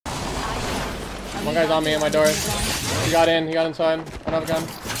One guy's on me in my door. He got in. He got inside. I don't have a gun.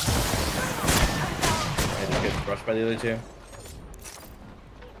 I just get rushed by the other two.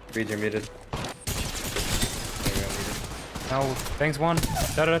 Reed, you're muted. No, thanks one.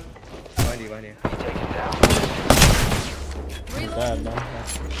 Shut it. Behind you, behind you. He's bad, man.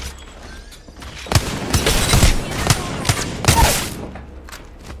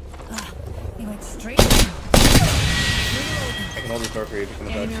 He went straight. I can hold this door for you if you come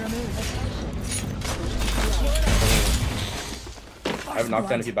Enemy touch. removed. I have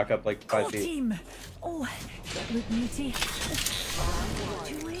knockdown if you back up like 5 feet. Team. Oh, look muty.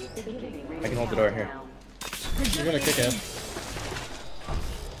 I can hold the door here. You're gonna kick it.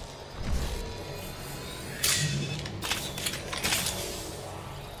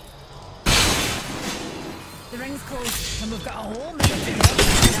 The ring's closed, and we've got a whole minute.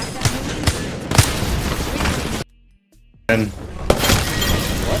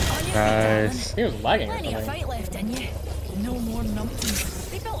 Nice. He was lagging or Plenty of something. fight left in you. No more numpties.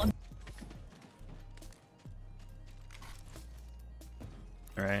 They built them.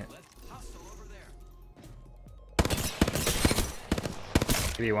 Alright.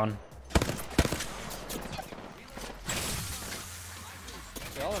 Give you one.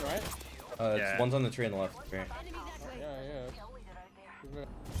 They're all in, right? It's one's on the tree on the left. Here. Yeah.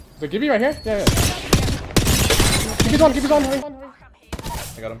 So give you right here? Yeah. Keep his on, hurry.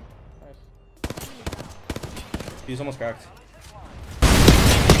 I got him. Nice. He's almost cracked.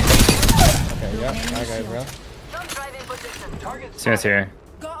 Okay, yeah. That guy's real. Smith's here.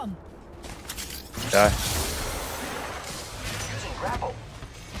 Got him. Die.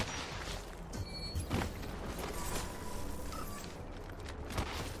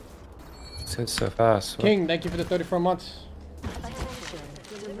 It's so fast. What? King, thank you for the 34 months. Right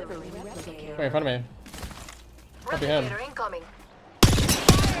in front of me. Copy him.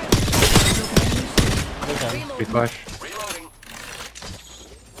 Good flash.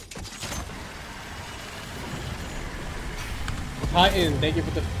 Titan, thank you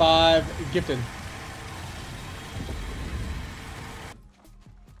for the 5 gifted.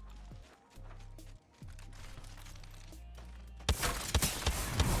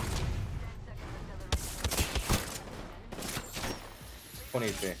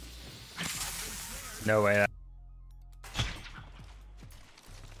 HP. No way.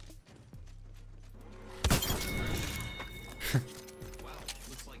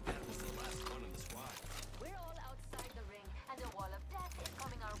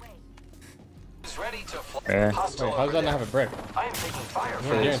 Ready to fly. Wait, how does that not have a brick? I am taking fire.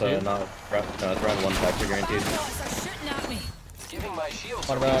 So it's not no, it's around 1 factor guaranteed. Shots are shooting at me. Giving my shields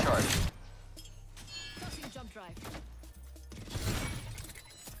What a about- recharge. Tossing jump drive.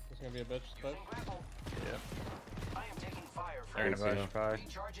 It's gonna be a bitch. But... I am taking fire for They're gonna push, probably.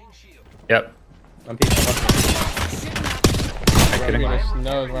 recharging shield. Yep. I'm peeking. He just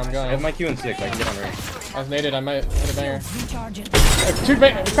knows where I'm I going. have my Q in 6. I can get on range. I was naded, I might hit a banger. Recharging.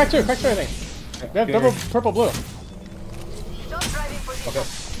 Crack two, I think. They have double purple blue. Jump driving for Okay.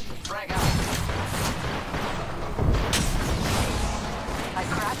 frag out. I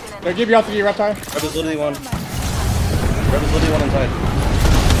cracked in They'll give you out to you, Reptile. Red is literally one. Red is literally one inside.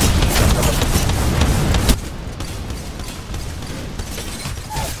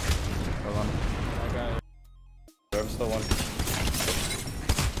 Hold on. Reb's still one.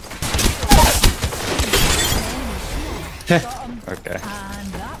 Okay. And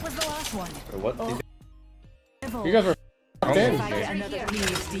that was the last one. Or what? You guys were in. Another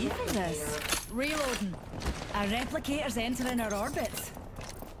PhD for this. Reloading. Our replicators entering our orbits.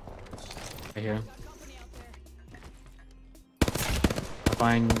 Right here. I'll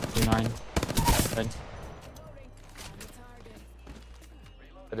find 9. Good.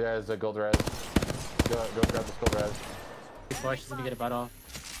 There is a gold res. Go grab this gold res. Flush is gonna get a butt off.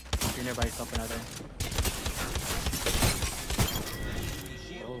 You're nearby yourself another.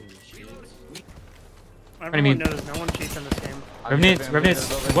 Everyone knows no one cheats in this game. Revenants.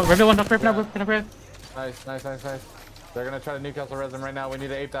 Revenant one, knock Rev now, knock Rev. Nice. They're gonna try to Newcastle res him right now. We need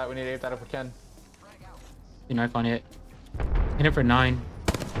to ape that. If we can. You knife on it. Hit it for 9.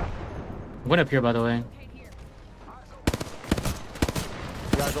 I went up here, by the way.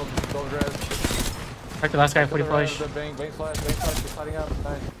 You got gold res. Crack the last guy, 40 flush. Bang slash, just sliding up.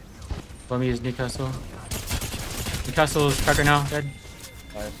 Nice. Let me use Newcastle. Newcastle's cracker now, dead.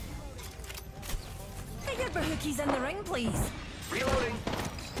 Nice. Get your bahookies in the ring, please. Reloading.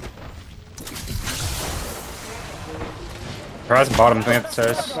 Horizon bottom, coming up the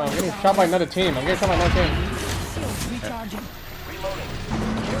stairs. Oh, I'm getting shot by another team. Shields recharging. Reloading.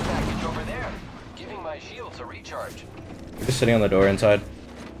 Care package over there. Giving my shields a recharge. You're just sitting on the door inside.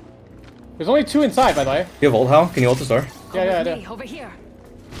 There's only 2 inside, by the way. You have ult, Hal? Can you ult this door? Yeah, yeah, I do. Hey, over here.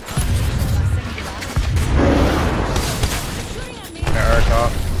 Eric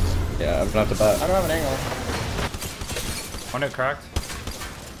off. Yeah, I'm gonna have to bet. I don't have an angle. One hit cracked.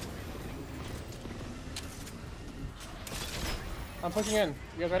 I'm pushing in.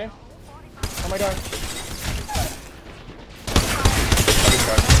 You guys ready? Oh my god.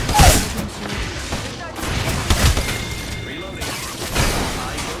 Reloading.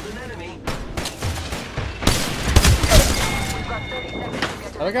 I killed an enemy.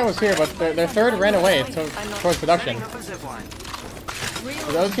 The other guy was here, but their third ran away towards production. Setting up a zipline.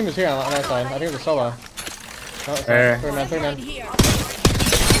 The other team is here on our side. I think it's a solo. No, it's Hey. not. Third man, third man. Here.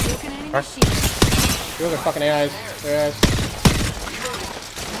 Broken enemy shield. Those are fucking AIs. They're AIs.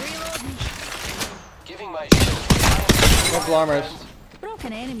 Reloading. Giving my shield. They have blue armors.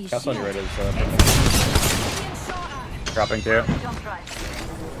 Broken enemy Cast on shield. your right is Being shot at. Dropping 2. Jump drive.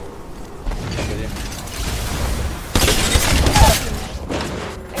 with you.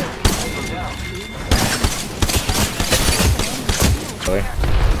 Really?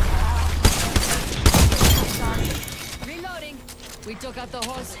 Reloading. We took out the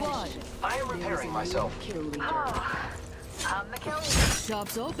whole squad. I am repairing myself. Kill leader.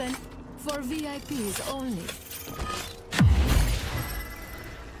 Shops open for VIPs only.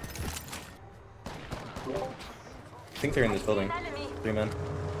 I think they're in this building. 3 men.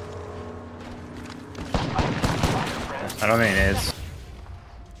 I don't think it is.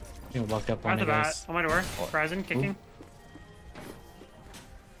 You walked up on After it, that, guys. on my door. Horizon, kicking.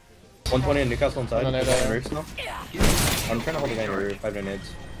 120 in Newcastle inside. No, no, Is no. that on roofs now? I'm trying to hold the guy in your roof. 5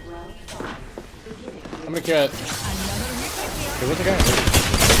 grenades. I'm gonna kill it. There was a guy on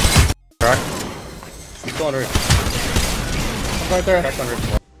roof. Crack. He's still on roof. I'm right there. Cracked on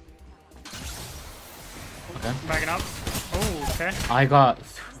roof. Backing up. Oh, okay. I got.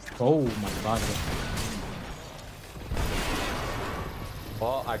 Oh my god.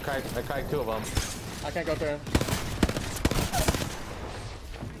 Well, I cracked 2 of them. I can't go through.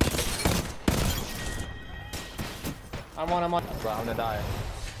 I'm on. But I'm gonna die.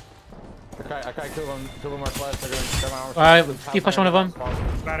 I cracked 2 of them. 2 of them are flash. They're gonna Alright, keep pushing one of them.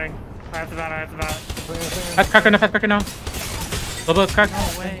 Batting. I have to bat, I have to bat. Fast cracker now, fast cracker now. Double crack.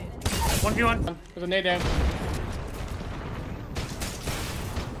 No way. 1v1. There's a nade there.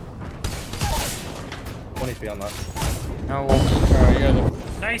 One HP on that. No. Alright, you guys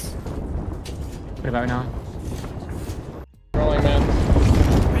are Nice. Put it back now. rolling, man.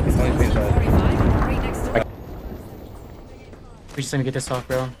 20 HP inside. 45, right next to We just let me get this off,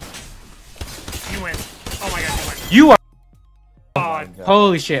 bro. You win. Oh my god, you win. You are. Oh,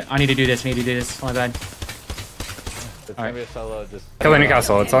 Holy shit! I need to do this. I need to do this. My bad. It's gonna be a solo. Just kill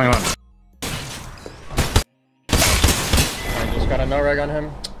Newcastle. It's only one. I just got a no reg on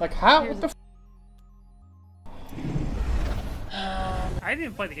him. Like, how? What the f? I didn't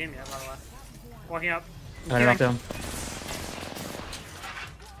even play the game yet, by the way. Walking up. Turn it off them.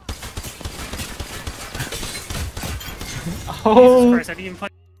 Jesus Oh Christ, I didn't even play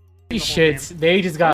the whole shit! game. They just got